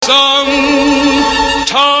Sometimes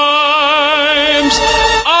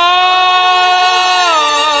I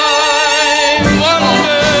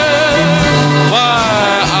wonder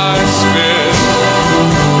why I spend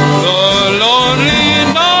the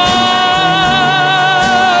lonely night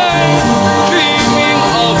dreaming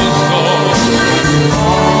of a song,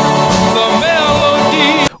 the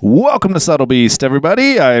melody. Welcome to Subtle Beast,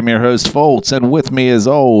 everybody. I am your host, Foltz, and with me, as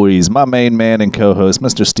always, my main man and co-host,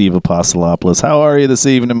 Mr. Steve Apostolopoulos. How are you this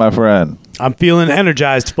evening, my friend? I'm feeling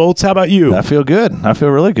energized, Foltz. How about you? I feel good. I feel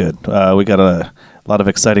really good. We got a lot of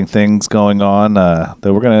exciting things going on that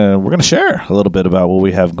we're gonna share a little bit about what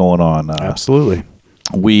we have going on. Absolutely.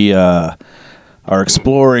 We are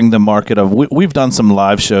exploring the market of. We've done some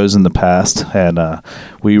live shows in the past, and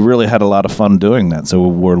we really had a lot of fun doing that. So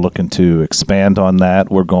we're looking to expand on that.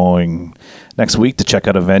 We're going next week to check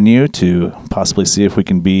out a venue to possibly see if we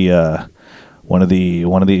can be one of the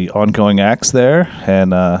ongoing acts there,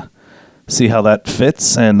 and see how that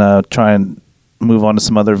fits, and try and move on to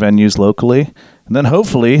some other venues locally, and then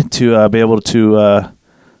hopefully to be able to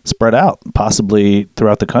spread out, possibly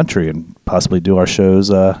throughout the country, and possibly do our shows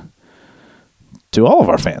to all of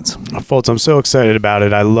our fans. Foltz, I'm so excited about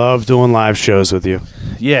it. I love doing live shows with you.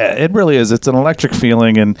 Yeah, it really is. It's an electric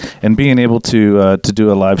feeling, and being able to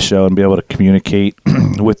do a live show and be able to communicate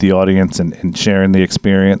with the audience and sharing the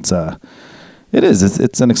experience. It is.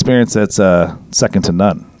 It's an experience that's second to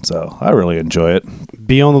none. So I really enjoy it.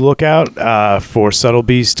 Be on the lookout for Subtle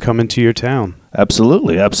Beast coming to your town.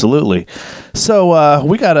 Absolutely, absolutely. So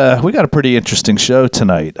we got a pretty interesting show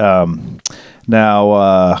tonight.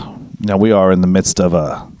 Now we are in the midst of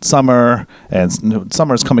a summer, and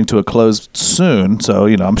summer is coming to a close soon. So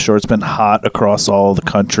I'm sure it's been hot across all the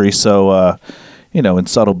country. So in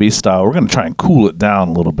Subtle Beast style, we're going to try and cool it down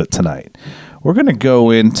a little bit tonight. We're going to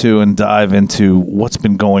go into and dive into what's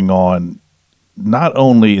been going on, not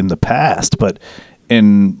only in the past, but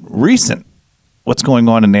in recent, what's going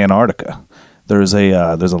on in Antarctica. There's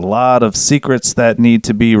a lot of secrets that need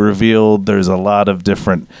to be revealed. There's a lot of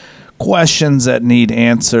different questions that need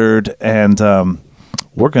answered, and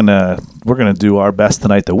we're gonna do our best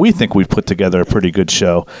tonight. That we think we've put together a pretty good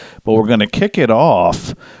show, but we're gonna kick it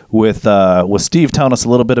off with Steve telling us a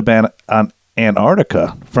little bit about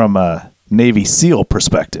Antarctica from a Navy SEAL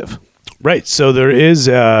perspective. Right. So there is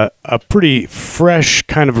a pretty fresh,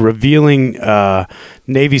 kind of revealing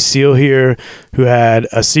Navy SEAL here who had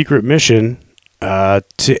a secret mission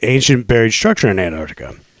to ancient buried structure in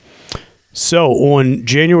Antarctica. So on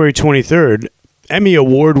January 23rd, Emmy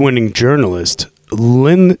Award-winning journalist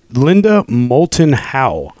Linda Moulton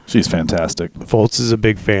Howe. She's fantastic. Foltz is a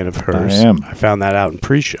big fan of hers. I am. I found that out in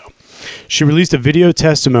pre-show. She released a video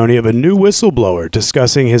testimony of a new whistleblower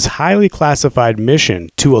discussing his highly classified mission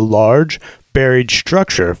to a large buried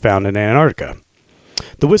structure found in Antarctica.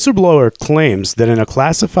 The whistleblower claims that in a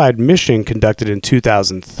classified mission conducted in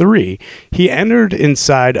 2003, he entered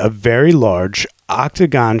inside a very large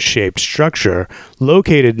octagon-shaped structure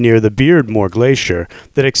located near the Beardmore Glacier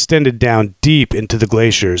that extended down deep into the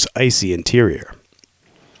glacier's icy interior.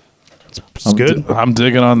 It's good. I'm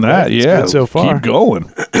digging on that. It's Yeah, good so far. Keep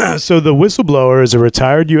going. So the whistleblower is a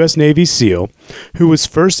retired U.S. Navy SEAL who was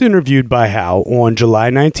first interviewed by Howe on July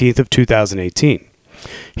 19th of 2018.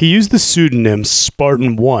 He used the pseudonym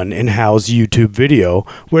Spartan1 in Howe's YouTube video,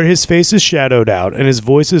 where his face is shadowed out and his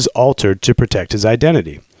voice is altered to protect his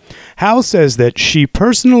identity. Howe says that she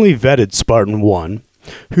personally vetted Spartan1,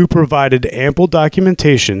 who provided ample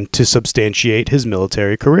documentation to substantiate his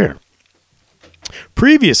military career.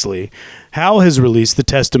 Previously, Howe has released the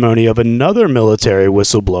testimony of another military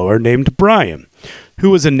whistleblower named Brian, who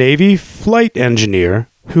was a Navy flight engineer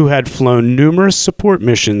who had flown numerous support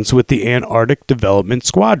missions with the Antarctic Development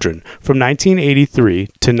Squadron from 1983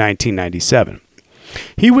 to 1997.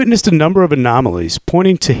 He witnessed a number of anomalies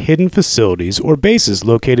pointing to hidden facilities or bases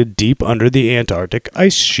located deep under the Antarctic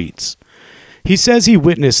ice sheets. He says he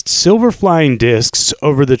witnessed silver flying discs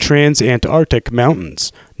over the Transantarctic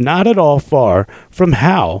Mountains, not at all far from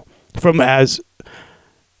as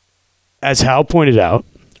Howe pointed out,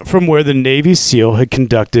 from where the Navy SEAL had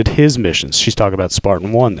conducted his missions. She's talking about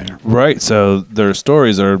Spartan-1 there. Right, so their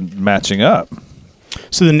stories are matching up.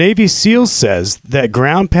 So the Navy SEAL says that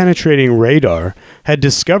ground-penetrating radar had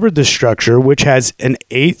discovered the structure, which has an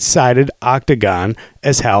 8-sided octagon,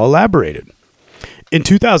 as Howe elaborated. In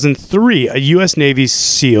 2003, a U.S. Navy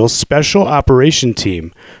SEAL Special Operation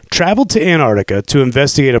Team traveled to Antarctica to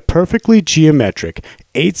investigate a perfectly geometric,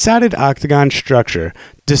 8-sided octagon structure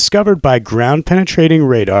discovered by ground-penetrating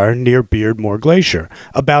radar near Beardmore Glacier,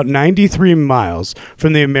 about 93 miles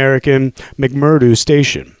from the American McMurdo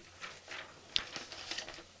Station.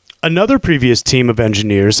 Another previous team of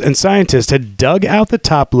engineers and scientists had dug out the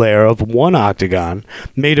top layer of one octagon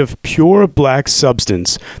made of pure black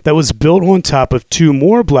substance that was built on top of two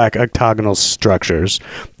more black octagonal structures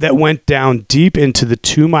that went down deep into the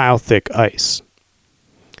 2-mile thick ice.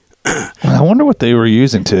 I wonder what they were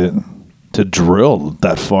using to drill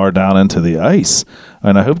that far down into the ice.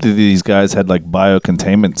 And I hope that these guys had like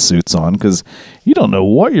biocontainment suits on, because you don't know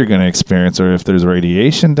what you're going to experience or if there's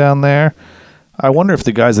radiation down there. I wonder if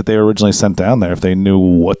the guys that they originally sent down there, if they knew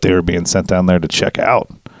what they were being sent down there to check out,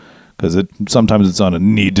 because sometimes it's on a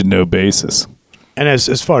need-to-know basis. And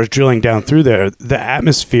as far as drilling down through there, the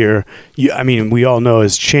atmosphere, we all know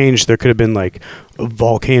has changed. There could have been like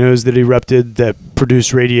volcanoes that erupted that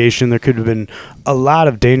produced radiation. There could have been a lot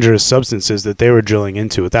of dangerous substances that they were drilling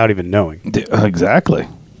into without even knowing. Exactly.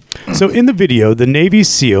 So in the video, the Navy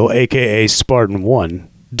SEAL, a.k.a. Spartan 1,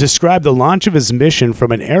 described the launch of his mission from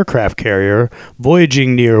an aircraft carrier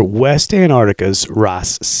voyaging near West Antarctica's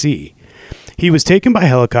Ross Sea. He was taken by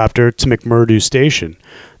helicopter to McMurdo Station,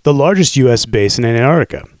 the largest U.S. base in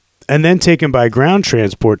Antarctica, and then taken by ground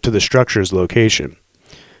transport to the structure's location.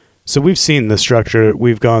 So we've seen the structure.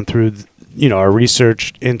 We've gone through, our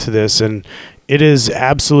research into this, and it is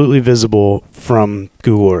absolutely visible from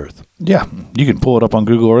Google Earth. Yeah, you can pull it up on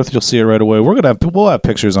Google Earth. You'll see it right away. We'll have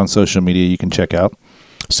pictures on social media you can check out.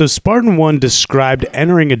 So Spartan 1 described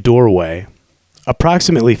entering a doorway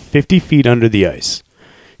approximately 50 feet under the ice.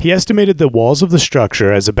 He estimated the walls of the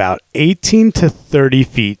structure as about 18 to 30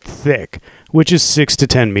 feet thick, which is 6 to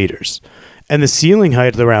 10 meters, and the ceiling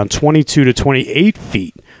height around 22 to 28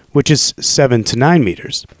 feet, which is 7 to 9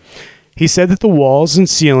 meters. He said that the walls and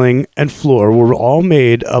ceiling and floor were all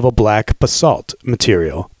made of a black basalt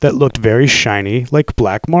material that looked very shiny like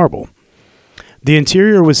black marble. The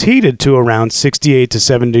interior was heated to around 68 to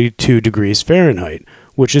 72 degrees Fahrenheit,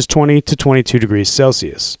 which is 20 to 22 degrees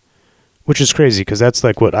Celsius, which is crazy because that's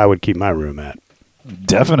like what I would keep my room at.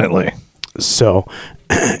 Definitely. So,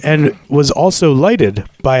 and was also lighted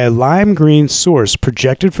by a lime green source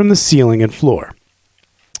projected from the ceiling and floor.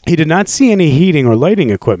 He did not see any heating or lighting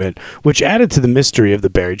equipment, which added to the mystery of the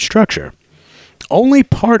buried structure. Only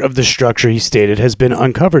part of the structure, he stated, has been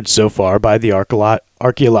uncovered so far by the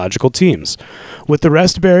archaeological teams, with the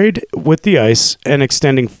rest buried with the ice and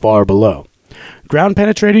extending far below.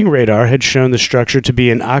 Ground-penetrating radar had shown the structure to be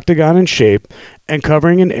an octagon in shape and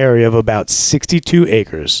covering an area of about 62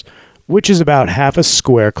 acres, which is about half a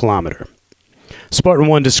square kilometer. Spartan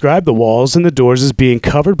 1 described the walls and the doors as being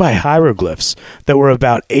covered by hieroglyphs that were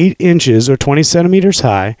about 8 inches or 20 centimeters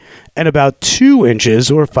high and about 2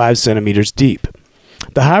 inches or 5 centimeters deep.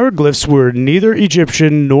 The hieroglyphs were neither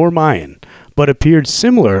Egyptian nor Mayan, but appeared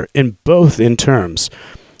similar in terms,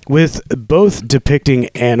 with both depicting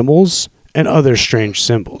animals and other strange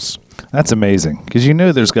symbols. That's amazing, because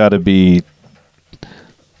there's got to be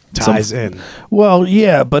ties in. Well,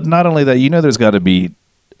 yeah, but not only that, there's got to be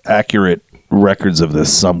accurate records of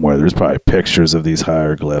this somewhere. There's probably pictures of these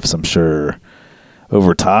hieroglyphs, I'm sure.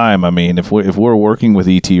 Over time, if we're working with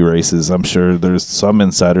ET races, I'm sure there's some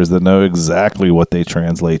insiders that know exactly what they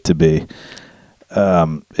translate to be.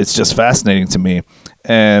 It's just fascinating to me,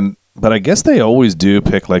 but I guess they always do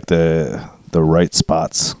pick like the right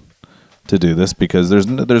spots to do this, because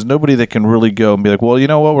there's nobody that can really go and be like, well, you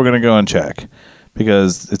know what, we're going to go and check,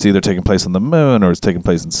 because it's either taking place on the moon, or it's taking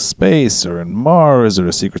place in space, or in Mars, or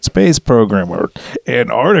a secret space program, or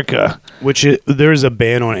Antarctica. There is a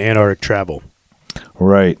ban on Antarctic travel.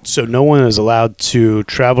 Right. So no one is allowed to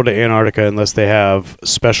travel to Antarctica unless they have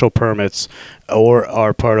special permits or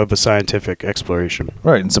are part of a scientific exploration.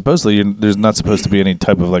 Right, and supposedly there's not supposed to be any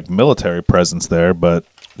type of like military presence there, but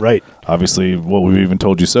right, obviously what we've even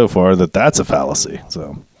told you so far that's a fallacy.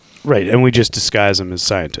 So right, and we just disguise them as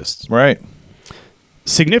scientists. Right.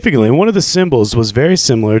 Significantly, one of the symbols was very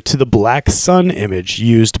similar to the black sun image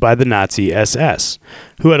used by the Nazi SS,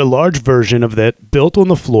 who had a large version of that built on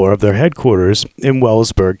the floor of their headquarters in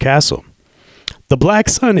Welsburg Castle. The black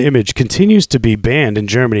sun image continues to be banned in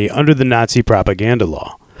Germany under the Nazi propaganda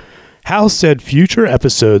law. Hal said future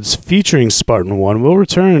episodes featuring Spartan 1 will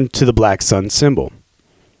return to the black sun symbol.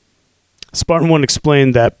 Spartan 1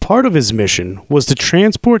 explained that part of his mission was to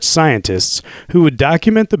transport scientists who would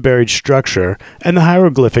document the buried structure and the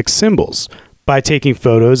hieroglyphic symbols by taking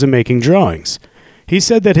photos and making drawings. He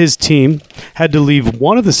said that his team had to leave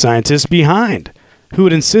one of the scientists behind, who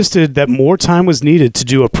had insisted that more time was needed to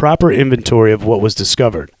do a proper inventory of what was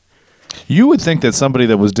discovered. You would think that somebody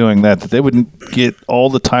that was doing that they wouldn't get all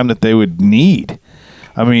the time that they would need.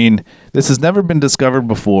 This has never been discovered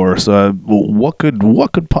before, so what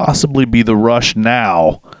could possibly be the rush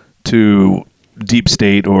now to Deep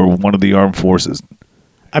State or one of the armed forces?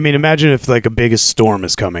 I mean, imagine if like a biggest storm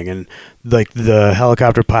is coming and like the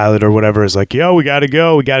helicopter pilot or whatever is like, yo, we got to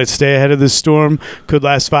go. We got to stay ahead of this storm. Could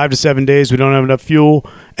last 5 to 7 days. We don't have enough fuel.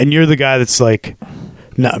 And you're the guy that's like,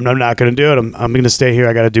 no, I'm not going to do it. I'm going to stay here.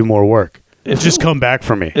 I got to do more work. Just come back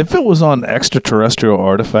for me. If it was on extraterrestrial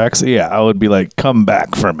artifacts, yeah, I would be like, come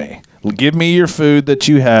back for me. Give me your food that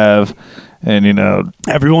you have. And,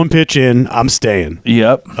 everyone pitch in. I'm staying.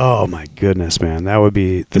 Yep. Oh, my goodness, man. That would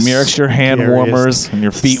be Give me your extra hand warmers and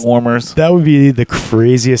your feet warmers. That would be the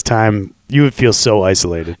craziest time. You would feel so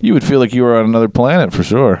isolated. You would feel like you were on another planet for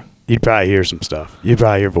sure. You'd probably hear some stuff. You'd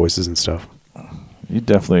probably hear voices and stuff.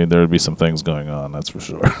 There would be some things going on, that's for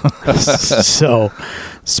sure. So,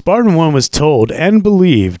 Spartan 1 was told and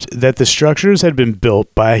believed that the structures had been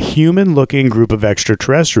built by a human-looking group of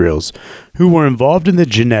extraterrestrials who were involved in the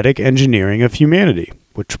genetic engineering of humanity,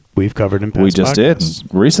 which we've covered in past We just podcasts.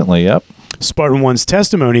 did recently, yep. Spartan 1's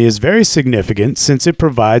testimony is very significant since it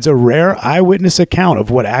provides a rare eyewitness account of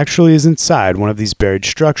what actually is inside one of these buried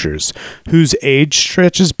structures, whose age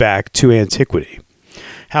stretches back to antiquity.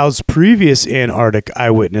 Hal's previous Antarctic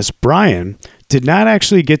eyewitness, Brian, did not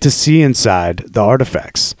actually get to see inside the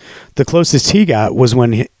artifacts. The closest he got was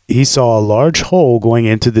when he saw a large hole going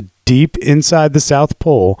into the deep inside the South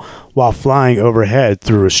Pole while flying overhead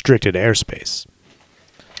through restricted airspace.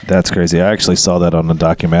 That's crazy. I actually saw that on a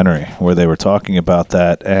documentary where they were talking about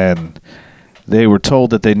that, and they were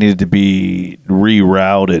told that they needed to be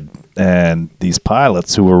rerouted. And these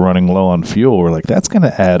pilots who were running low on fuel were like, that's going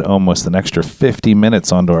to add almost an extra 50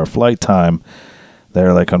 minutes onto our flight time.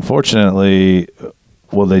 They're like, unfortunately,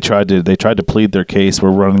 well, they tried to plead their case.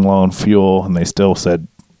 We're running low on fuel. And they still said,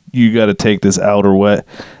 you got to take this outer wet.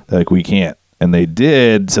 They're like, we can't. And they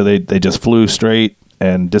did. So they just flew straight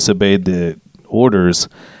and disobeyed the orders.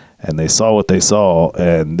 And they saw what they saw,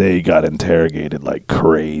 and they got interrogated like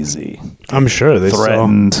crazy. I'm sure they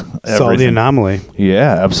threatened saw the everything. anomaly.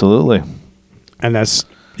 Yeah, absolutely. And that's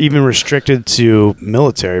even restricted to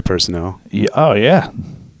military personnel. Yeah, oh, yeah.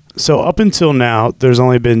 So up until now, there's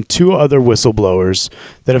only been 2 other whistleblowers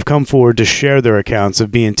that have come forward to share their accounts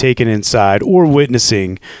of being taken inside or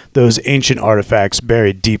witnessing those ancient artifacts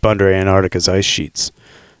buried deep under Antarctica's ice sheets.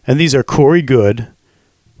 And these are Corey Good,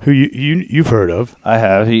 who you've heard of. I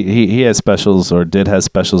have. He has specials, or did have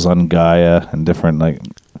specials on Gaia and different like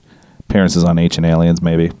appearances on Ancient Aliens,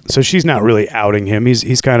 maybe. So she's not really outing him.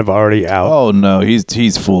 He's kind of already out. Oh no,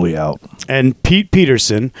 he's fully out. And Pete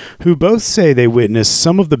Peterson, who both say they witnessed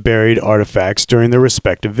some of the buried artifacts during their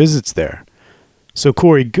respective visits there. So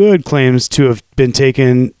Corey Good claims to have been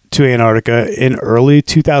taken to Antarctica in early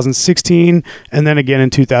 2016 and then again in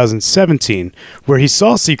 2017, where he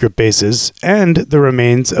saw secret bases and the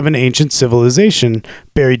remains of an ancient civilization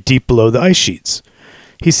buried deep below the ice sheets.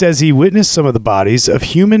 He says he witnessed some of the bodies of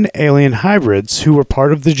human-alien hybrids who were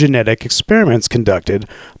part of the genetic experiments conducted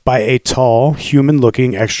by a tall,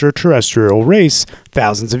 human-looking extraterrestrial race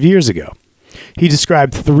thousands of years ago. He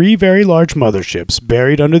described 3 very large motherships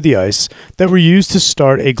buried under the ice that were used to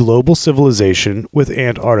start a global civilization with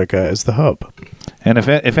Antarctica as the hub. And if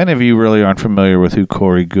any of you really aren't familiar with who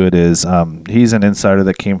Corey Good is, he's an insider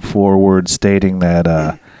that came forward stating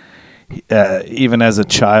that even as a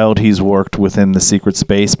child, he's worked within the secret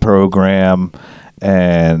space program,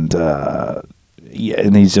 and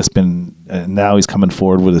and he's just been. Now he's coming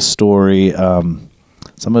forward with a story.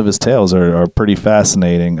 Some of his tales are pretty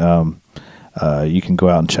fascinating. You can go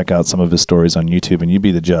out and check out some of his stories on YouTube, and you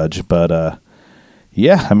be the judge. But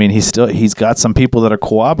yeah, I mean, he's got some people that are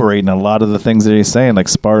corroborating a lot of the things that he's saying, like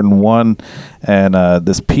Spartan 1 and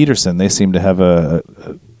this Peterson. They seem to have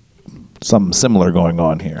something similar going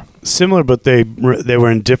on here. Similar, but they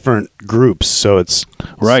were in different groups, so it's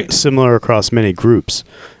right similar across many groups.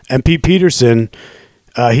 And Pete Peterson,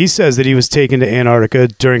 he says that he was taken to Antarctica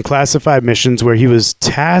during classified missions where he was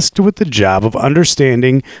tasked with the job of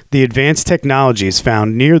understanding the advanced technologies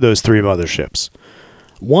found near those 3 motherships,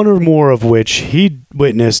 one or more of which he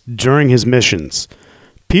witnessed during his missions.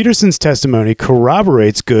 Peterson's testimony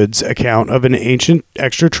corroborates Good's account of an ancient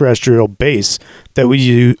extraterrestrial base that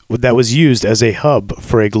was used as a hub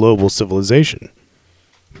for a global civilization.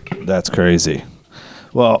 That's crazy.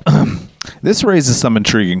 Well, this raises some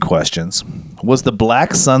intriguing questions. Was the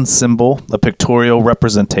black sun symbol a pictorial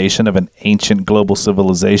representation of an ancient global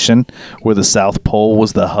civilization where the South Pole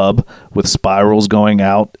was the hub with spirals going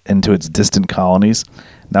out into its distant colonies?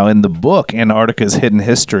 Now, in the book, Antarctica's Hidden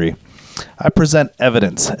History, I present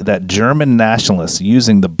evidence that German nationalists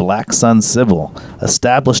using the black sun symbol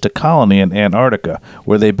established a colony in Antarctica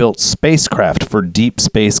where they built spacecraft for deep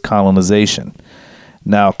space colonization.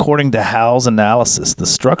 Now, according to Hal's analysis, the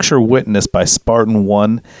structure witnessed by Spartan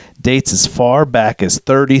 1 dates as far back as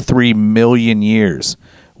 33 million years,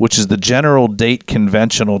 which is the general date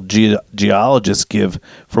conventional geologists give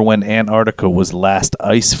for when Antarctica was last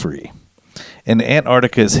ice-free. In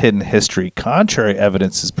Antarctica's hidden history, contrary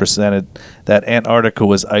evidence is presented that Antarctica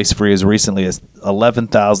was ice-free as recently as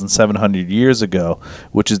 11,700 years ago,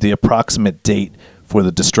 which is the approximate date for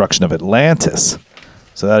the destruction of Atlantis.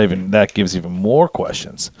 So that gives even more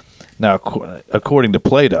questions. Now, according to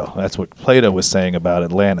Plato, that's what Plato was saying about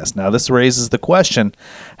Atlantis. Now, this raises the question,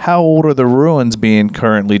 how old are the ruins being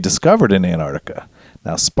currently discovered in Antarctica?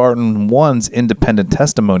 Now, Spartan 1's independent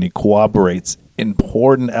testimony corroborates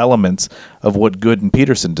important elements of what Good and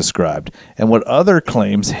Peterson described, and what other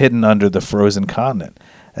claims hidden under the frozen continent.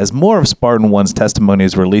 As more of Spartan 1's testimony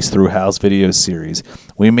is released through Hal's video series,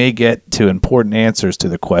 we may get to important answers to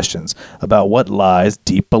the questions about what lies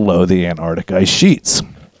deep below the Antarctic ice sheets.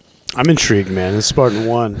 I'm intrigued, man. It's Spartan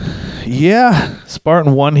 1. Yeah,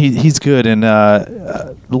 Spartan 1, he's good. And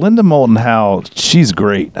Linda Moulton Howe, she's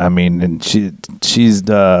great. I mean, and she's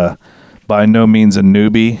by no means a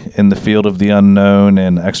newbie in the field of the unknown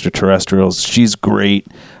and extraterrestrials. She's great.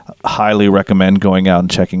 Highly recommend going out and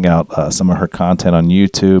checking out some of her content on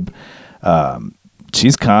YouTube.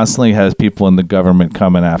 She's constantly has people in the government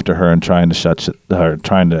coming after her and trying to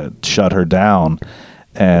shut her down.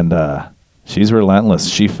 And she's relentless.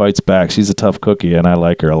 She fights back. She's a tough cookie, and I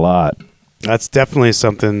like her a lot. That's definitely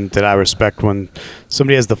something that I respect when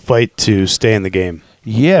somebody has the fight to stay in the game.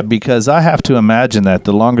 Yeah, because I have to imagine that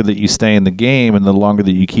the longer that you stay in the game and the longer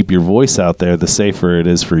that you keep your voice out there, the safer it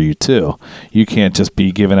is for you too. You can't just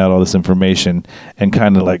be giving out all this information and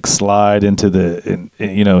kind of like slide into to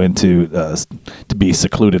be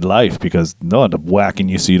secluded life, because they'll end up whacking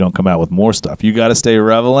you so you don't come out with more stuff. You got to stay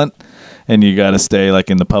relevant, and you got to stay like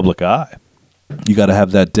in the public eye. You got to have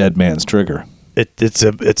that dead man's trigger. It's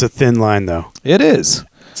a thin line though. It is.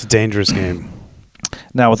 It's a dangerous game.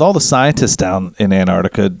 Now, with all the scientists down in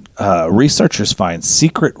Antarctica, researchers find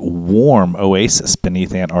secret warm oasis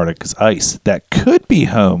beneath Antarctica's ice that could be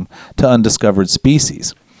home to undiscovered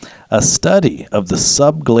species. A study of the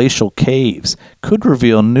subglacial caves could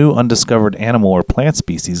reveal new undiscovered animal or plant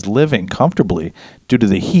species living comfortably due to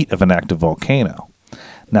the heat of an active volcano.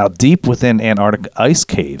 Now, deep within Antarctic ice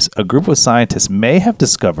caves, a group of scientists may have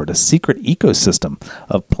discovered a secret ecosystem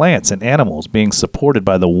of plants and animals being supported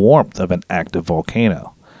by the warmth of an active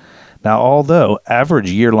volcano. Now, although average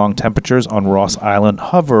year-long temperatures on Ross Island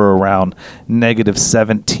hover around negative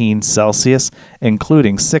 17 Celsius,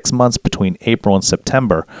 including 6 months between April and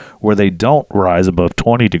September, where they don't rise above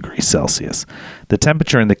 20 degrees Celsius, the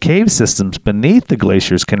temperature in the cave systems beneath the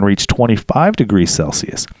glaciers can reach 25 degrees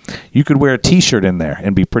Celsius. You could wear a t-shirt in there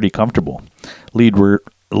and be pretty comfortable. Lead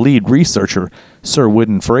researcher Sir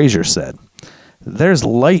Whiddon Fraser said, "There's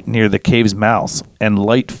light near the cave's mouths, and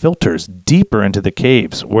light filters deeper into the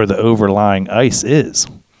caves where the overlying ice is.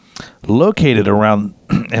 Located around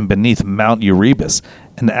and beneath Mount Erebus,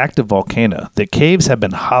 an active volcano, the caves have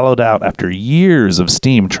been hollowed out after years of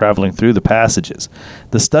steam traveling through the passages.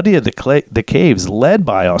 The study of the caves, led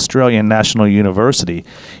by Australian National University,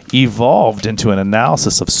 evolved into an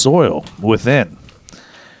analysis of soil within.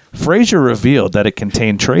 Fraser revealed that it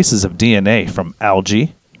contained traces of DNA from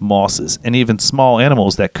algae, mosses, and even small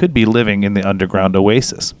animals that could be living in the underground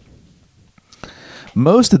oasis.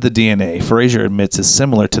 Most of the DNA, Fraser admits, is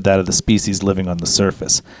similar to that of the species living on the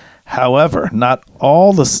surface. However, not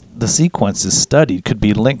all the sequences studied could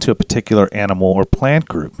be linked to a particular animal or plant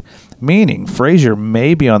group, meaning Fraser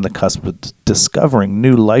may be on the cusp of discovering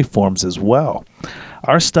new life forms as well.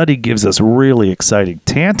 Our study gives us really exciting,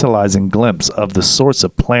 tantalizing glimpse of the sorts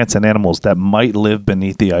of plants and animals that might live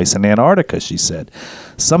beneath the ice in Antarctica," she said.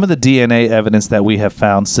 "Some of the DNA evidence that we have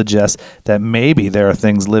found suggests that maybe there are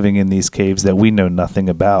things living in these caves that we know nothing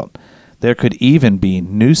about. There could even be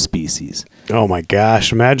new species." Oh my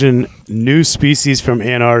gosh! Imagine new species from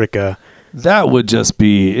Antarctica. That would just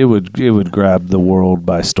be, it would grab the world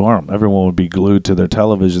by storm. Everyone would be glued to their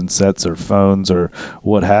television sets or phones or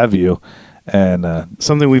what have you. And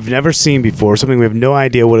something we've never seen before, something we have no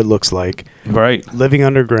idea what it looks like. Right. Living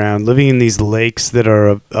underground, living in these lakes that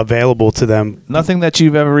are available to them. Nothing that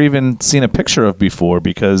you've ever even seen a picture of before,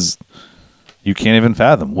 because you can't even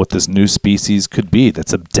fathom what this new species could be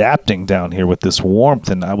that's adapting down here with this warmth.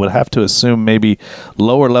 And I would have to assume maybe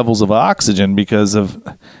lower levels of oxygen because of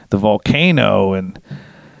the volcano. And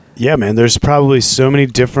yeah, man, there's probably so many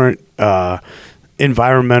different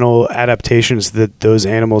environmental adaptations that those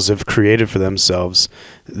animals have created for themselves.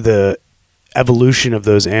 The evolution of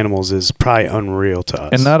those animals is probably unreal to us.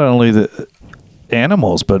 And not only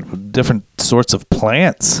animals, but different sorts of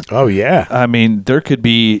plants. Oh, yeah. I mean, there could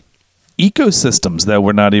be ecosystems that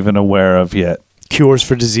we're not even aware of yet. Cures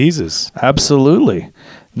for diseases. Absolutely.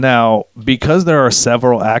 Now, because there are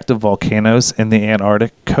several active volcanoes in the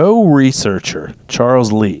Antarctic, co-researcher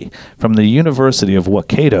Charles Lee from the University of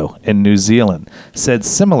Waikato in New Zealand said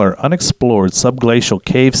similar unexplored subglacial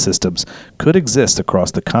cave systems could exist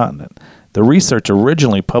across the continent. The research,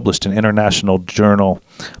 originally published in International Journal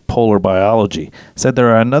Polar Biology, said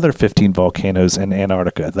there are another 15 volcanoes in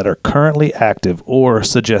Antarctica that are currently active or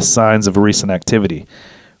suggest signs of recent activity.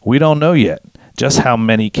 We don't know yet just how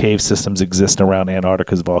many cave systems exist around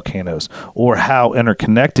Antarctica's volcanoes or how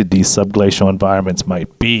interconnected these subglacial environments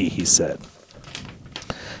might be, he said.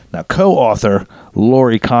 Now, co-author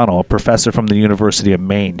Laurie Connell, a professor from the University of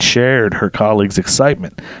Maine, shared her colleagues'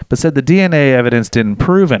 excitement, but said the DNA evidence didn't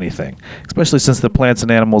prove anything, especially since the plants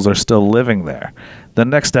and animals are still living there. The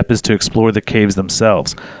next step is to explore the caves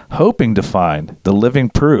themselves, hoping to find the living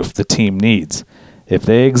proof the team needs. If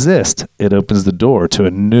they exist, it opens the door to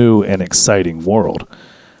a new and exciting world.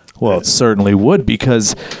 Well, it certainly would,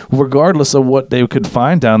 because regardless of what they could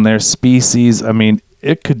find down there, species, I mean,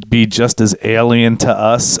 it could be just as alien to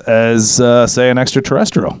us as, say, an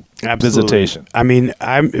extraterrestrial visitation. I mean,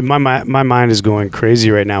 my mind is going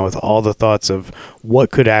crazy right now with all the thoughts of what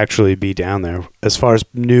could actually be down there as far as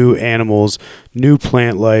new animals, new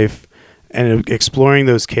plant life, and exploring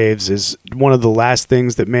those caves is one of the last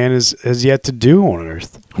things that man has yet to do on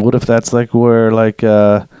Earth. What if that's like where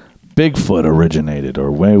Bigfoot originated, or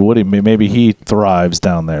maybe he thrives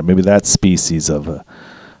down there? Maybe that species of a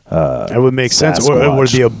that would make sense. Or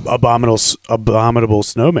the abominable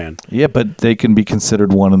snowman. Yeah, but they can be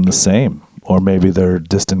considered one and the same, or maybe they're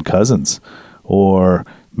distant cousins, or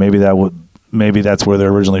maybe that's where they're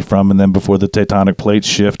originally from, and then before the tectonic plates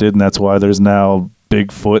shifted, and that's why there's now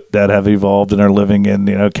Bigfoot that have evolved and are living in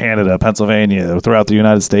Canada, Pennsylvania, throughout the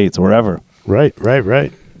United States, wherever. Right.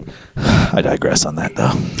 I digress on that,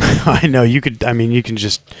 though. I know you can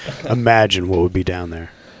just imagine what would be down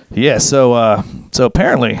there. Yeah, so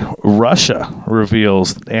apparently Russia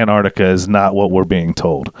reveals Antarctica is not what we're being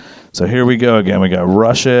told. So here we go again. We got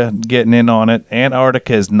Russia getting in on it.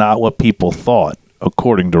 Antarctica is not what people thought,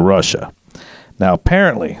 according to Russia. Now,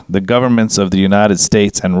 apparently, the governments of the United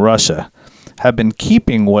States and Russia have been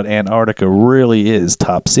keeping what Antarctica really is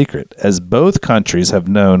top secret, as both countries have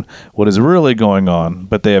known what is really going on,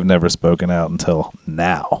 but they have never spoken out until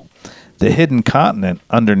now. The hidden continent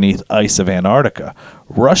underneath ice of Antarctica.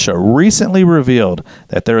 Russia recently revealed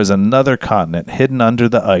that there is another continent hidden under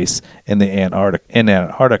the ice in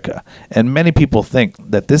Antarctica, and many people think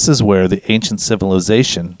that this is where the ancient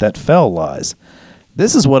civilization that fell lies.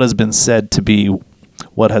 This is what has been said to be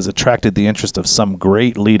what has attracted the interest of some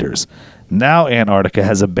great leaders. Now Antarctica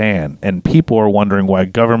has a ban, and people are wondering why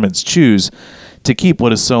governments choose to keep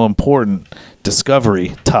what is so important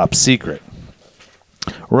discovery top secret.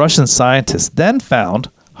 Russian scientists then found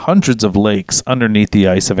hundreds of lakes underneath the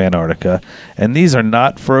ice of Antarctica, and these are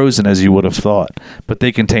not frozen as you would have thought, but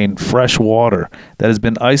they contain fresh water that has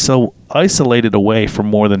been isolated away for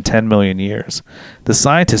more than 10 million years. The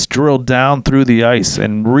scientists drilled down through the ice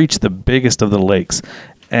and reached the biggest of the lakes,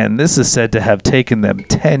 and this is said to have taken them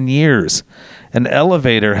 10 years. An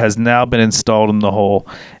elevator has now been installed in the hole,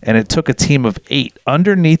 and it took a team of 8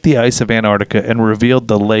 underneath the ice of Antarctica and revealed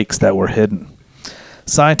the lakes that were hidden.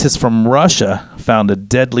 Scientists from Russia found a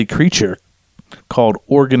deadly creature called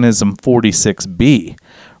Organism 46b.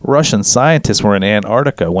 Russian scientists were in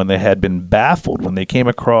Antarctica when they had been baffled when they came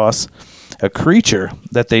across a creature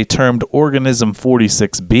that they termed Organism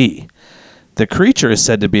 46b. The creature is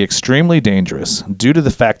said to be extremely dangerous due to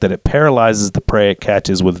the fact that it paralyzes the prey it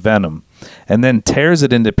catches with venom and then tears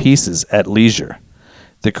it into pieces at leisure.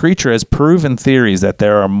 The creature has proven theories that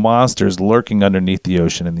there are monsters lurking underneath the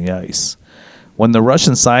ocean and the ice. When the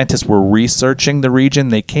Russian scientists were researching the region,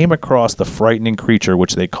 they came across the frightening creature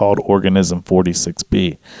which they called Organism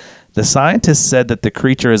 46b. The scientists said that the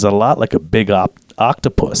creature is a lot like a big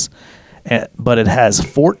octopus, but it has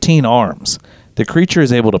 14 arms. The creature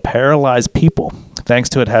is able to paralyze people thanks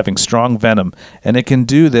to it having strong venom, and it can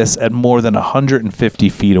do this at more than 150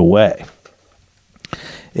 feet away.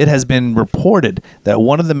 It has been reported that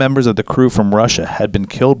one of the members of the crew from Russia had been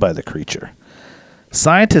killed by the creature.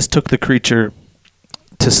 Scientists took the creature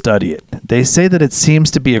to study it. They say that it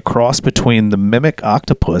seems to be a cross between the mimic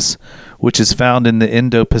octopus, which is found in the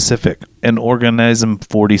Indo-Pacific, and Organism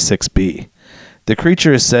 46b. The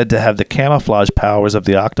creature is said to have the camouflage powers of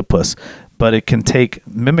the octopus, but it can take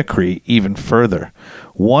mimicry even further.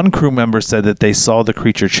 One crew member said that they saw the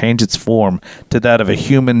creature change its form to that of a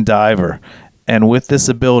human diver And with this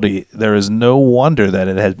ability, there is no wonder that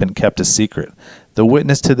it had been kept a secret. The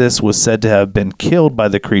witness to this was said to have been killed by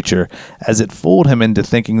the creature, as it fooled him into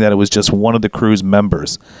thinking that it was just one of the crew's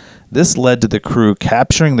members. This led to the crew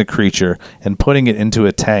capturing the creature and putting it into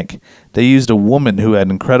a tank. They used a woman who had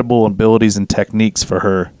incredible abilities and techniques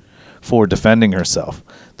for defending herself.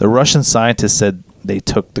 The Russian scientists said they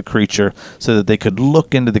took the creature so that they could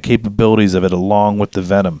look into the capabilities of it along with the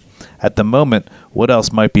venom. At the moment, what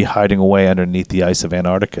else might be hiding away underneath the ice of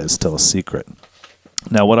Antarctica is still a secret.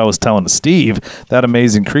 Now, what I was telling to Steve, that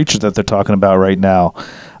amazing creature that they're talking about right now,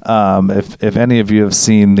 if any of you have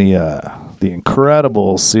seen the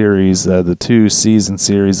incredible series, the 2-season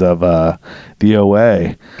series of the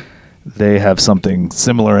OA, they have something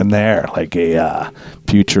similar in there, like a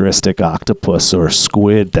futuristic octopus or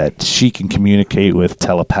squid that she can communicate with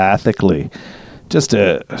telepathically. Just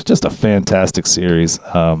a fantastic series,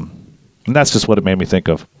 and that's just what it made me think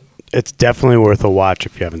of. It's definitely worth a watch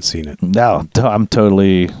if you haven't seen it. No,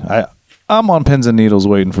 I'm on pins and needles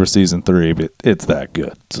waiting for season 3, but it's that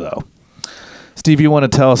good. So, Steve, you want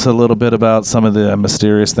to tell us a little bit about some of the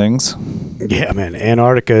mysterious things? Yeah, man.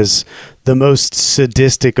 Antarctica is the most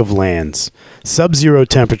sadistic of lands. Sub-zero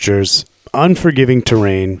temperatures, unforgiving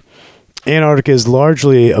terrain. Antarctica is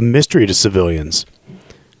largely a mystery to civilians.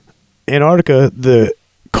 Antarctica, the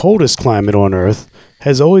coldest climate on Earth,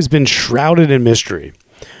 has always been shrouded in mystery.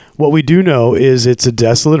 What we do know is it's a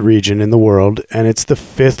desolate region in the world, and it's the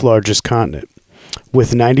 5th largest continent,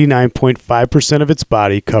 with 99.5% of its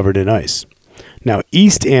body covered in ice. Now,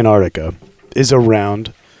 East Antarctica is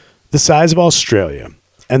around the size of Australia,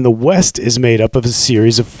 and the west is made up of a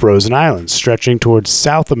series of frozen islands stretching towards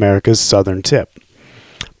South America's southern tip.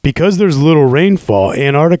 Because there's little rainfall,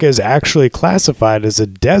 Antarctica is actually classified as a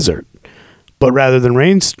desert. But rather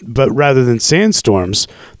than sandstorms,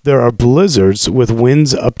 there are blizzards with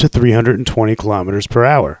winds up to 320 kilometers per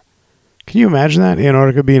hour. Can you imagine that,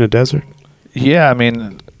 Antarctica being a desert? Yeah, I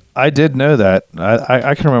mean, I did know that.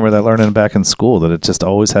 I can remember that learning back in school, that it just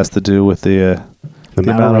always has to do with the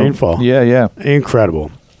amount of rainfall. Yeah.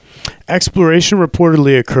 Incredible. Exploration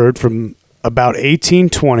reportedly occurred from about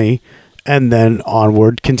 1820 and then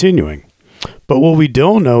onward continuing. But what we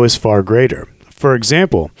don't know is far greater. For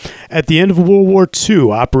example, at the end of World War II,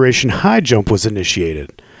 Operation High Jump was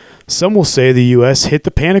initiated. Some will say the U.S. hit the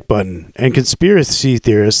panic button, and conspiracy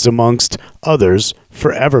theorists, amongst others,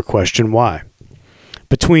 forever question why.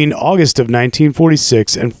 Between August of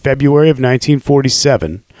 1946 and February of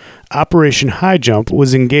 1947, Operation High Jump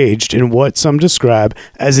was engaged in what some describe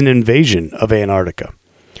as an invasion of Antarctica.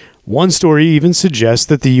 One story even suggests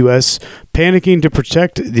that the U.S. panicking to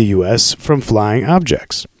protect the U.S. from flying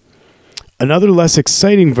objects. Another less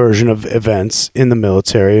exciting version of events in the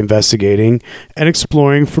military investigating and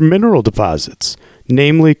exploring for mineral deposits,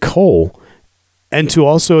 namely coal, and to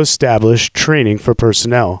also establish training for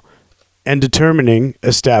personnel, and determining,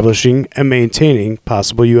 establishing, and maintaining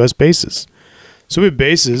possible U.S. bases. So we have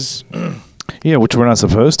bases. Yeah, which we're not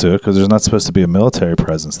supposed to, because there's not supposed to be a military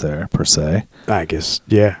presence there, per se. I guess,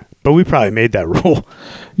 yeah. But we probably made that rule.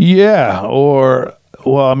 Yeah, or...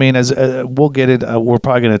 Well, I mean, as we'll get it, we're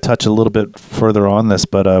probably going to touch a little bit further on this,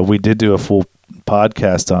 but we did do a full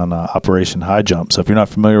podcast on Operation High Jump. So if you're not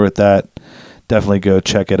familiar with that, definitely go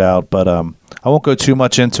check it out. But I won't go too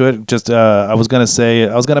much into it. Just I was going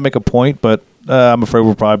to make a point, but I'm afraid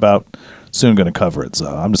we're probably about soon going to cover it. So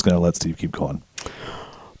I'm just going to let Steve keep going.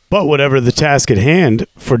 But whatever the task at hand,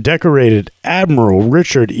 for decorated Admiral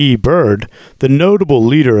Richard E. Byrd, the notable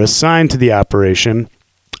leader assigned to the operation,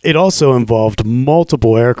 it also involved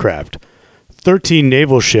multiple aircraft, 13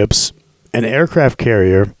 naval ships, an aircraft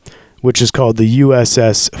carrier, which is called the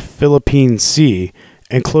USS Philippine Sea,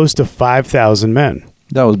 and close to 5,000 men.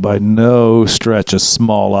 That was by no stretch a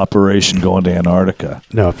small operation going to Antarctica.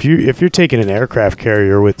 No, if you're taking an aircraft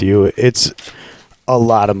carrier with you, it's a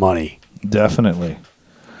lot of money. Definitely.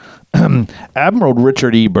 Admiral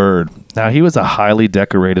Richard E. Byrd. Now, he was a highly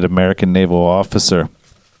decorated American naval officer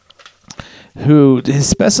who is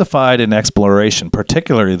specified in exploration,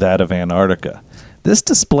 particularly that of Antarctica. This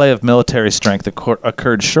display of military strength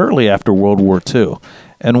occurred shortly after World War II,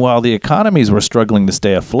 and while the economies were struggling to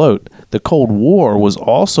stay afloat, the Cold War was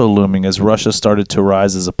also looming as Russia started to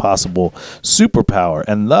rise as a possible superpower,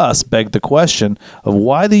 and thus begged the question of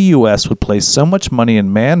why the U.S. would place so much money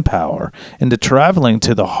and manpower into traveling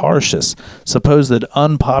to the harshest, supposed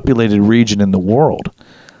unpopulated region in the world.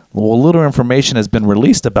 Well, little information has been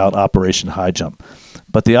released about Operation High Jump,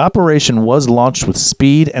 but the operation was launched with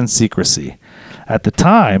speed and secrecy. At the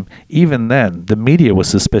time, even then, the media was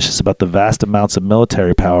suspicious about the vast amounts of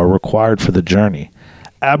military power required for the journey.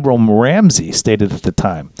 Admiral Ramsey stated at the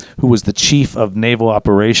time, who was the chief of naval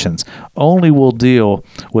operations, only would deal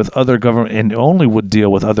with other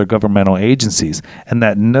governmental agencies, and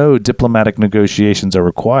that no diplomatic negotiations are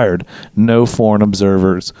required. No foreign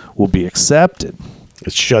observers will be accepted.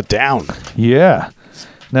 It's shut down. Yeah.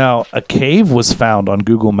 Now, a cave was found on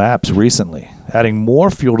Google Maps recently, adding more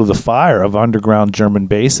fuel to the fire of underground German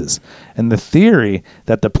bases, and the theory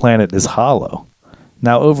that the planet is hollow.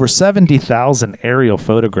 Now, over 70,000 aerial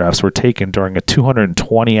photographs were taken during a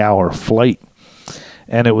 220-hour flight,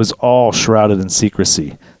 and it was all shrouded in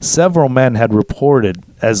secrecy. Several men had reported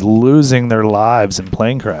as losing their lives in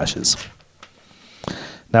plane crashes.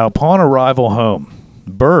 Now, upon arrival home,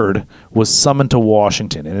 Byrd was summoned to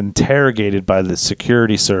Washington and interrogated by the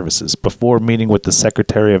security services before meeting with the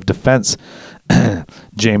Secretary of Defense,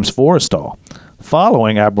 James Forrestal.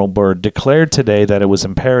 Following, Admiral Byrd declared today that it was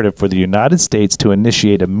imperative for the United States to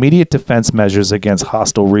initiate immediate defense measures against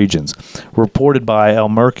hostile regions, reported by El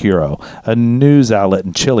Mercurio, a news outlet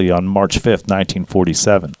in Chile, on March 5,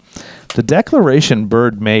 1947. The declaration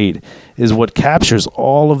Byrd made is what captures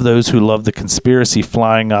all of those who love the conspiracy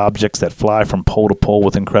flying objects that fly from pole to pole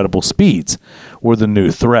with incredible speeds were the new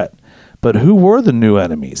threat. But who were the new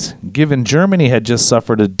enemies? Given Germany had just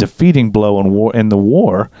suffered a defeating blow in the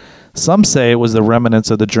war, some say it was the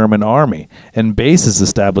remnants of the German army and bases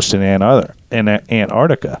established in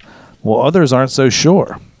Antarctica, while others aren't so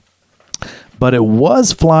sure. But it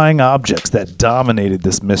was flying objects that dominated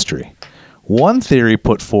this mystery. One theory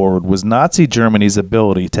put forward was Nazi Germany's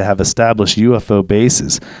ability to have established UFO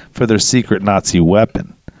bases for their secret Nazi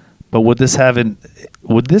weapon. But would this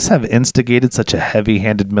have instigated such a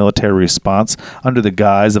heavy-handed military response under the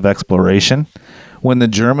guise of exploration when the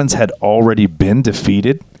Germans had already been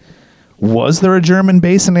defeated? Was there a German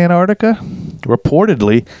base in Antarctica?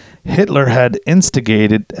 Reportedly, Hitler had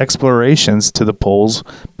instigated explorations to the poles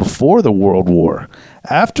before the World War.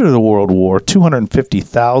 After the World War,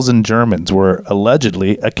 250,000 Germans were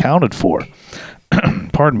allegedly accounted for.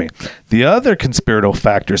 Pardon me. The other conspiratorial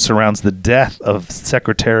factor surrounds the death of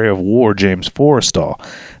Secretary of War James Forrestal,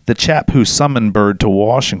 the chap who summoned Byrd to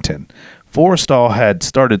Washington. Forrestal had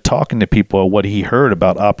started talking to people what he heard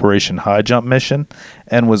about Operation High Jump Mission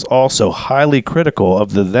and was also highly critical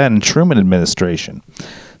of the then Truman administration.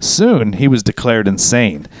 Soon, he was declared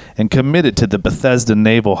insane and committed to the Bethesda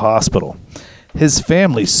Naval Hospital. His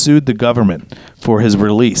family sued the government for his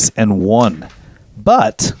release and won.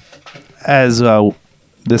 But, as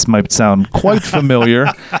this might sound quite familiar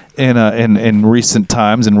in recent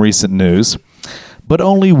times, in recent news, but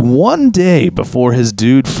only one day before his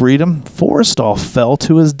due freedom, Forrestal fell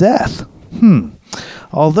to his death.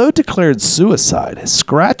 Although declared suicide,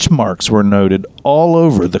 scratch marks were noted all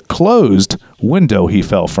over the closed window he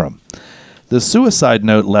fell from. The suicide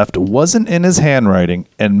note left wasn't in his handwriting,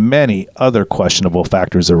 and many other questionable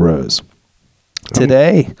factors arose.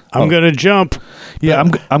 Today, I'm going to jump. Yeah,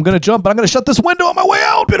 I'm going to jump, but I'm going to shut this window on my way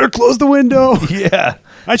out. Better close the window. Yeah.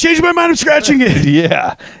 I changed my mind. I'm scratching it.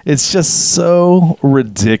 Yeah. It's just so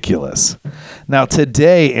ridiculous. Now,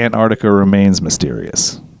 today, Antarctica remains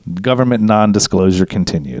mysterious. Government non-disclosure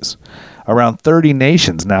continues. Around 30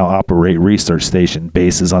 nations now operate research station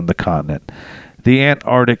bases on the continent. The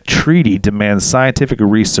Antarctic Treaty demands scientific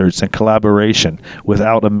research and collaboration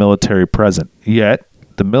without a military presence. Yet,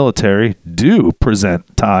 the military do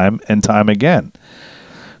present time and time again.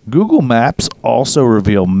 Google Maps also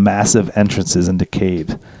reveal massive entrances into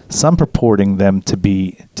caves, some purporting them to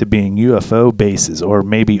being UFO bases or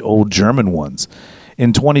maybe old German ones.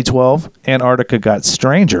 In 2012, Antarctica got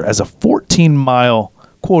stranger as a 14-mile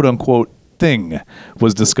quote-unquote thing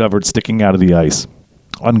was discovered sticking out of the ice.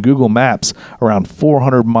 On Google Maps, around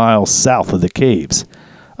 400 miles south of the caves.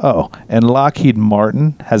 Oh, and Lockheed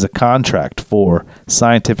Martin has a contract for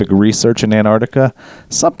scientific research in Antarctica,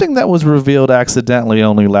 something that was revealed accidentally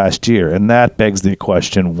only last year, and that begs the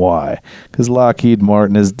question why? Because Lockheed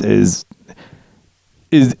Martin is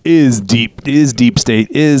deep state,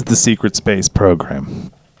 is the secret space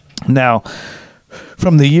program. Now,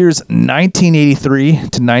 from the years 1983 to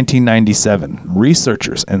 1997,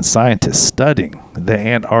 researchers and scientists studying the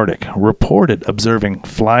Antarctic reported observing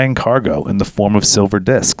flying cargo in the form of silver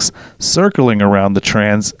discs circling around the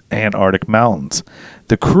trans-Antarctic mountains.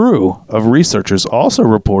 The crew of researchers also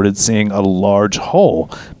reported seeing a large hole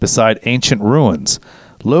beside ancient ruins,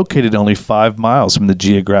 located only 5 miles from the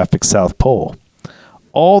geographic South Pole.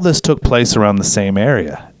 All this took place around the same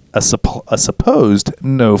area, a supposed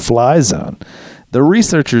no-fly zone. The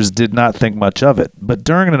researchers did not think much of it, but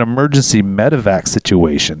during an emergency medevac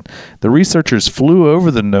situation, the researchers flew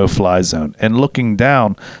over the no-fly zone and looking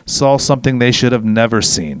down, saw something they should have never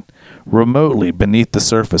seen. remotely beneath the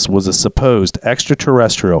surface was a supposed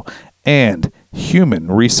extraterrestrial and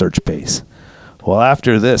human research base. Well,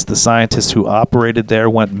 after this, the scientists who operated there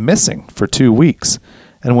went missing for 2 weeks.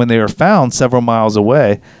 And when they were found several miles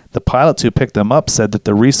away, the pilots who picked them up said that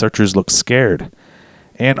the researchers looked scared.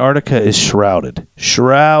 Antarctica is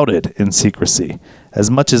shrouded in secrecy,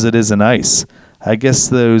 as much as it is in ice. I guess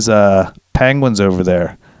those penguins over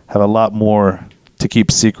there have a lot more to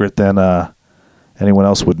keep secret than anyone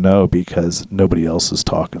else would know, because nobody else is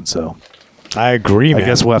talking. So I agree, man. I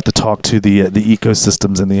guess we'll have to talk to the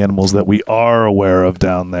ecosystems and the animals that we are aware of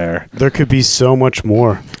down there. There could be so much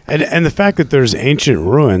more. And the fact that there's ancient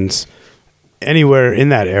ruins anywhere in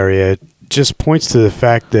that area just points to the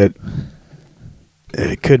fact that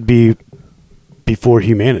it could be before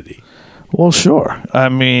humanity. Well, sure. I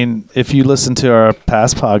mean, if you listen to our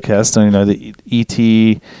past podcast, the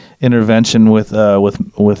ET intervention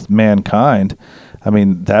with mankind, I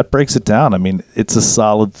mean, that breaks it down. I mean, it's a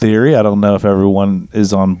solid theory. I don't know if everyone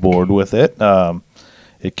is on board with it.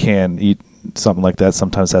 It can eat something like that.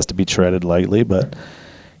 Sometimes has to be treaded lightly, but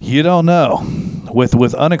you don't know.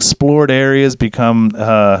 With unexplored areas become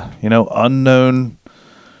unknown.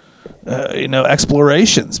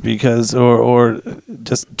 Explorations, because or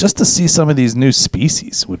just to see some of these new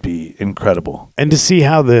species would be incredible. And to see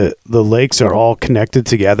how the lakes are all connected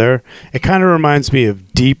together, it kind of reminds me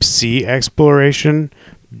of deep sea exploration,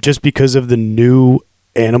 just because of the new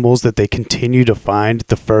animals that they continue to find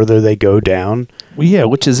the further they go down. Well, yeah,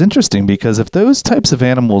 which is interesting, because if those types of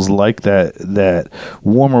animals like that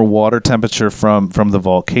warmer water temperature from the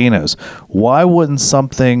volcanoes, why wouldn't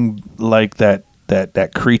something like that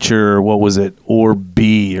creature, what was it, Orb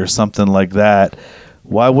B or something like that,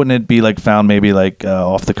 why wouldn't it be found maybe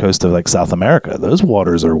off the coast of South America? Those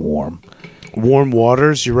waters are warm. Warm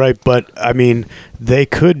waters, you're right, but I mean, they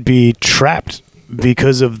could be trapped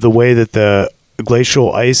because of the way that the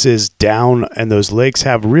glacial ice is down, and those lakes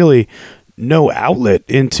have really no outlet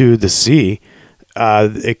into the sea.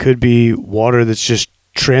 It could be water that's just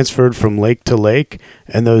transferred from lake to lake,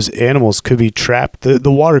 and those animals could be trapped.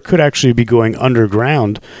 The water could actually be going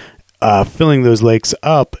underground, filling those lakes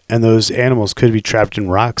up, and those animals could be trapped in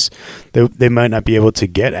rocks. They might not be able to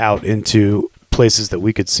get out into places that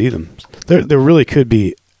we could see them. There really could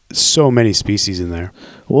be so many species in there.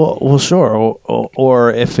 Well, sure.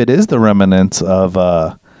 Or if it is the remnants of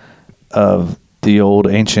the old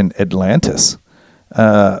ancient Atlantis,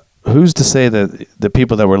 who's to say that the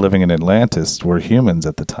people that were living in Atlantis were humans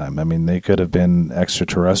at the time? I mean, they could have been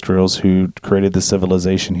extraterrestrials who created the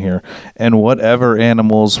civilization here, and whatever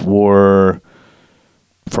animals were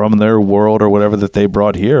from their world or whatever that they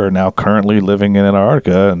brought here are now currently living in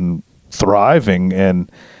Antarctica and thriving.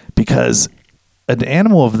 And because an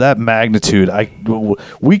animal of that magnitude,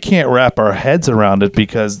 we can't wrap our heads around it,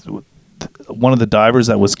 because one of the divers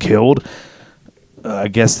that was killed, I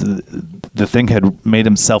guess the thing had made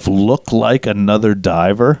himself look like another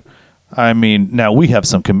diver. I mean, now we have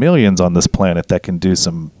some chameleons on this planet that can do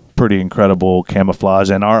some pretty incredible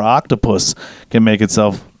camouflage, and our octopus can make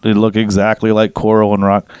itself look exactly like coral and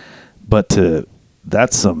rock. But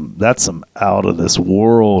that's some out of this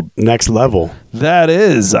world, Next level. That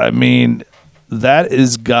is. I mean, that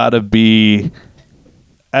is gotta be,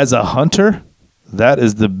 as a hunter, that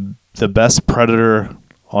is the best predator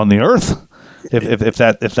on the earth. If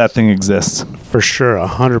that thing exists, For sure,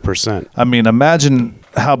 100%. I mean, imagine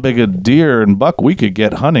how big a deer and buck we could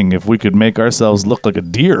get hunting if we could make ourselves look like a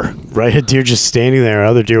deer. Right, a deer just standing there,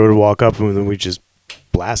 other deer would walk up and then we just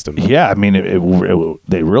blast them. Yeah, I mean,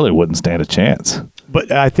 they really wouldn't stand a chance. But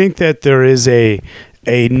I think that there is a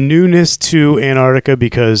newness to Antarctica,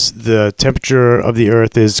 because the temperature of the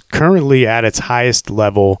Earth is currently at its highest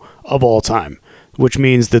level of all time, which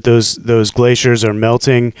means that those glaciers are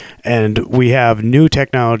melting, and we have new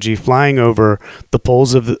technology flying over the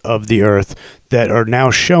poles of the Earth that are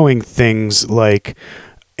now showing things like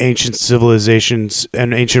ancient civilizations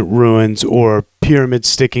and ancient ruins, or pyramids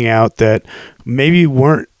sticking out that maybe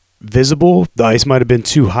weren't visible. The ice might have been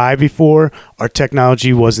too high before. Our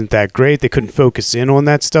technology wasn't that great. They couldn't focus in on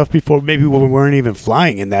that stuff before. Maybe we weren't even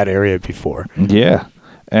flying in that area before. Yeah,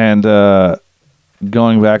 and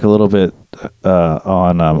going back a little bit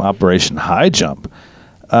on Operation High Jump.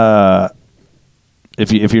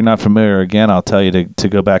 If you're not familiar, again, I'll tell you to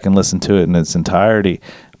go back and listen to it in its entirety.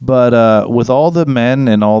 But with all the men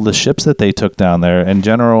and all the ships that they took down there, and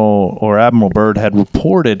Admiral Byrd had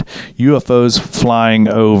reported UFOs flying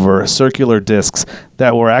over circular discs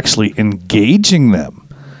that were actually engaging them,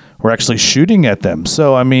 were actually shooting at them.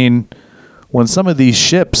 So, I mean, when some of these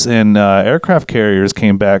ships and aircraft carriers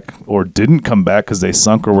came back or didn't come back because they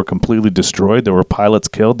sunk or were completely destroyed, there were pilots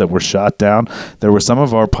killed that were shot down. There were some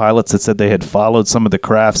of our pilots that said they had followed some of the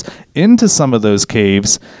crafts into some of those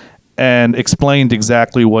caves and explained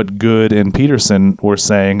exactly what Good and Peterson were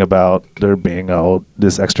saying about there being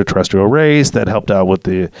this extraterrestrial race that helped out with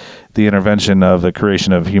the intervention of the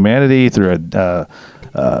creation of humanity through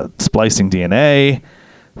splicing DNA.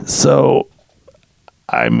 So,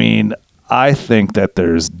 I mean, I think that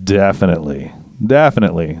there's definitely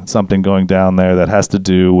something going down there that has to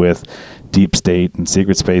do with deep state and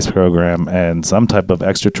secret space program and some type of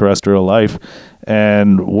extraterrestrial life.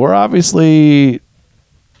 And we're obviously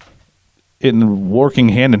working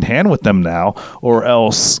hand in hand with them now, or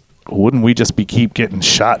else wouldn't we just keep getting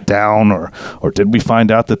shot down? Or did we find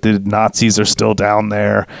out that the Nazis are still down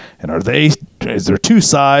there? And is there two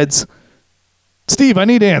sides? Steve, I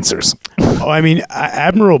need answers. Oh, I mean,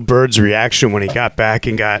 Admiral Byrd's reaction when he got back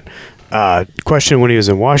and got questioned when he was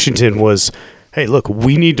in Washington was, hey, look,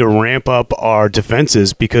 we need to ramp up our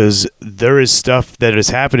defenses because there is stuff that is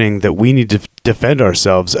happening that we need to defend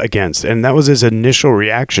ourselves against. And that was his initial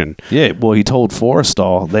reaction. Yeah, well, he told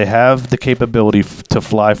Forrestal they have the capability to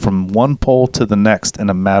fly from one pole to the next in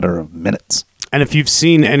a matter of minutes. And if you've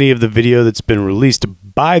seen any of the video that's been released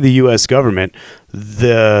by the U.S. government,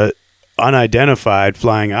 the unidentified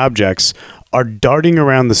flying objects are darting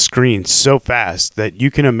around the screen so fast that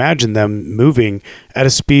you can imagine them moving at a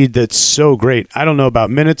speed that's so great. I don't know about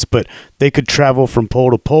minutes, but they could travel from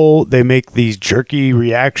pole to pole. They make these jerky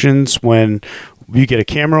reactions when you get a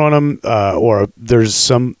camera on them, or there's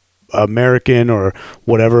some American or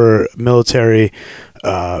whatever military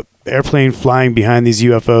airplane flying behind these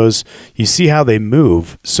UFOs. You see how they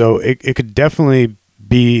move. So it could definitely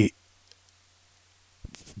be...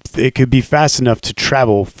 It could be fast enough to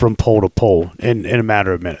travel from pole to pole in a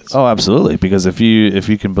matter of minutes. Oh, absolutely. Because if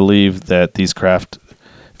you can believe that these craft,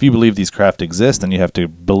 if you believe these craft exist, then you have to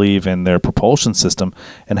believe in their propulsion system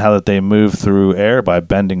and how that they move through air by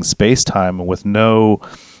bending space-time with no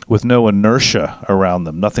inertia around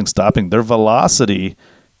them, nothing stopping. Their velocity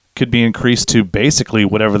could be increased to basically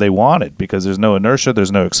whatever they wanted because there's no inertia,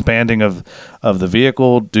 there's no expanding of the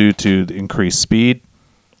vehicle due to the increased speed.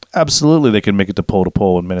 Absolutely, they can make it to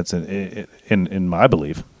pole in minutes. In my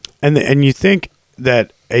belief, and you think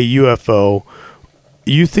that a UFO,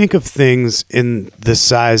 you think of things in the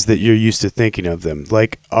size that you're used to thinking of them,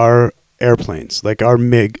 like our airplanes, like our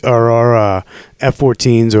MiG or our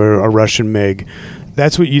F-14s or a Russian MiG.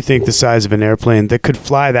 That's what you think the size of an airplane that could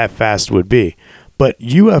fly that fast would be. But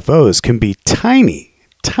UFOs can be tiny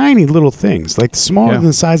little things, like smaller than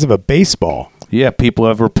the size of a baseball. Yeah, people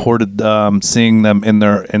have reported seeing them in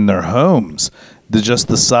their homes. They're just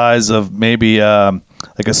the size of maybe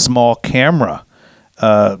like a small camera.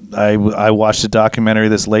 I watched a documentary.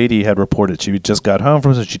 This lady had reported she just got home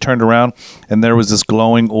from it. She turned around and there was this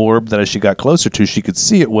glowing orb that as she got closer to, she could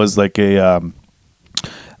see it was like an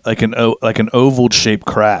oval shaped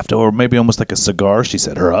craft, or maybe almost like a cigar. She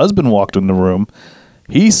said her husband walked in the room.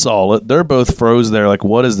 He saw it. They're both froze there like,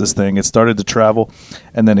 what is this thing? It started to travel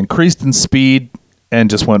and then increased in speed and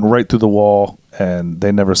just went right through the wall, and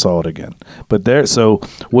they never saw it again. But so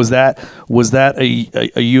was that a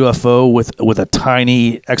UFO with a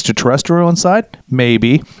tiny extraterrestrial inside?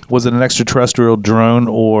 Maybe. Was it an extraterrestrial drone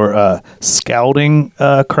or a scouting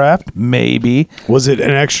craft? Maybe. Was it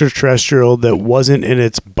an extraterrestrial that wasn't in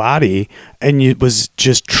its body and it was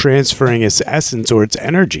just transferring its essence or its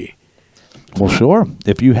energy? Well, sure.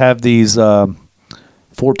 If you have these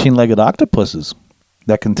 14-legged octopuses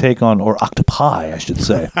that can take on, or octopi, I should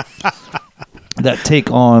say, that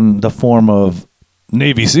take on the form of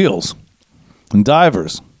Navy SEALs and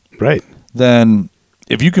divers, right? Then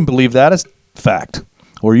if you can believe that as fact,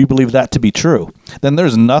 or you believe that to be true, then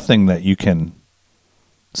there's nothing that you can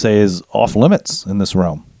say is off limits in this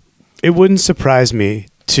realm. It wouldn't surprise me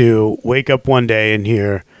to wake up one day and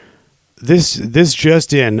hear this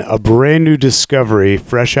just in, a brand new discovery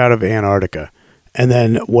fresh out of Antarctica. And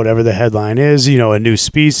then whatever the headline is, a new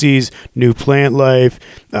species, new plant life,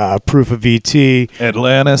 proof of ET.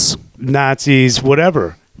 Atlantis. Nazis,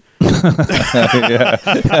 whatever.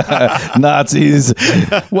 Nazis,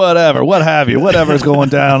 whatever, what have you, whatever's going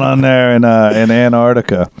down on there in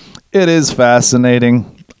Antarctica. It is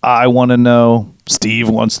fascinating. I want to know. Steve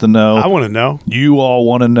wants to know. I want to know. You all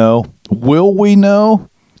want to know. Will we know?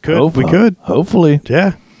 We could. Hopefully.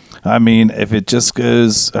 Yeah. I mean, if it just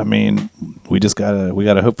goes, we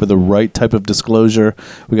gotta hope for the right type of disclosure.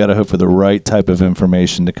 We gotta hope for the right type of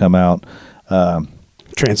information to come out.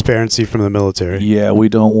 Transparency from the military. Yeah, we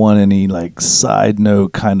don't want any like side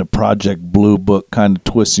note kind of Project Blue Book kind of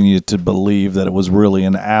twisting you to believe that it was really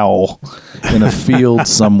an owl in a field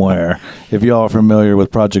somewhere. If y'all are familiar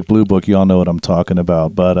with Project Blue Book, y'all know what I'm talking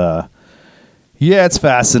about. But yeah, it's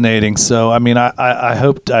fascinating. So I mean, I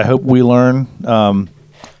hope we learn.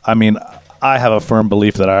 I mean, I have a firm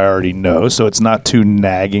belief that I already know, so it's not too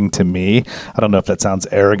nagging to me. I don't know if that sounds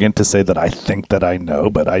arrogant to say that I think that I know,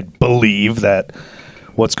 but I believe that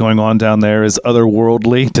what's going on down there is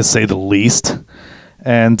otherworldly, to say the least.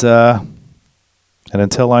 And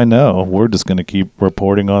until I know, we're just going to keep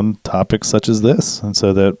reporting on topics such as this, and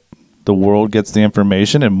so that the world gets the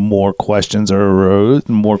information and more questions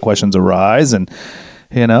arise, and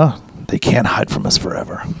they can't hide from us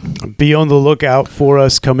forever. Be on the lookout for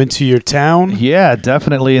us coming to your town. Yeah,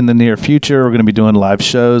 definitely in the near future. We're going to be doing live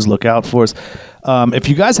shows. Look out for us. If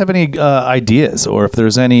you guys have any ideas, or if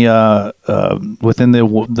there's any within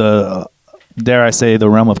the dare I say, the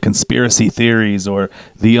realm of conspiracy theories or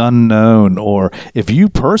the unknown, or if you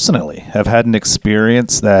personally have had an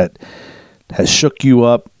experience that has shook you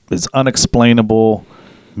up, is unexplainable,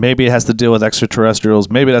 maybe it has to deal with extraterrestrials,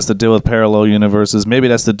 maybe it has to deal with parallel universes, maybe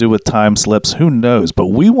it has to do with time slips, who knows? But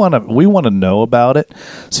we want to know about it.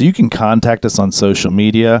 So you can contact us on social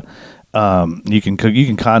media. You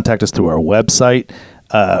can contact us through our website.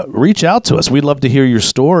 Reach out to us. We'd love to hear your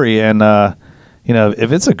story, and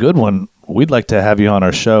if it's a good one, we'd like to have you on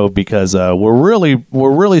our show, because we're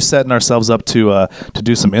really setting ourselves up to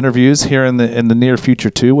do some interviews here in the near future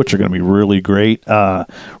too, which are going to be really great.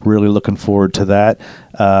 Really looking forward to that.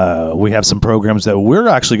 We have some programs that we're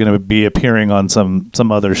actually going to be appearing on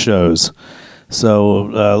some other shows. So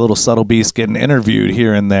little subtle beasts getting interviewed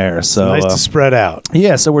here and there. So nice to spread out.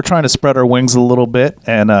 Yeah, so we're trying to spread our wings a little bit,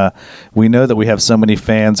 and we know that we have so many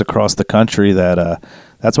fans across the country that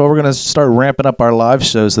that's why we're going to start ramping up our live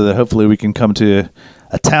shows, so that hopefully we can come to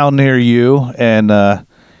a town near you and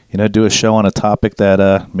do a show on a topic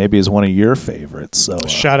that maybe is one of your favorites. So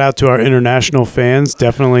shout out to our international fans.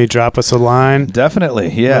 Definitely drop us a line. Definitely,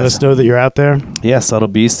 yeah. Let us know that you're out there. Yeah, Subtle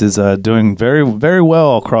Beast is doing very, very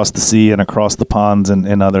well across the sea and across the ponds and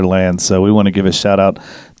in other lands. So we want to give a shout out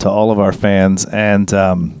to all of our fans,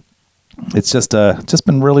 and it's just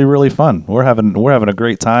been really, really fun. We're having a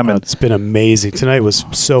great time, and it's been amazing. Tonight was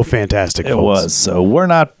so fantastic. It folks. was. So we're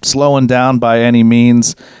not slowing down by any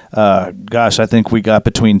means. Gosh, I think we got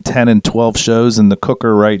between 10 and 12 shows in the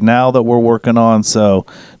cooker right now that we're working on. So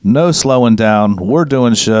no slowing down. We're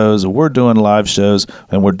doing shows. We're doing live shows,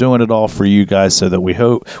 and we're doing it all for you guys, so that we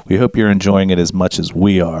hope you're enjoying it as much as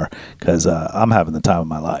we are, because I'm having the time of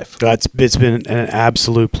my life. It's been an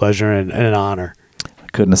absolute pleasure and an honor.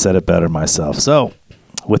 Couldn't have said it better myself. So,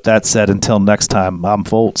 with that said, until next time, I'm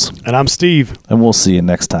Foltz. And I'm Steve. And we'll see you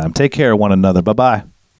next time. Take care of one another. Bye-bye.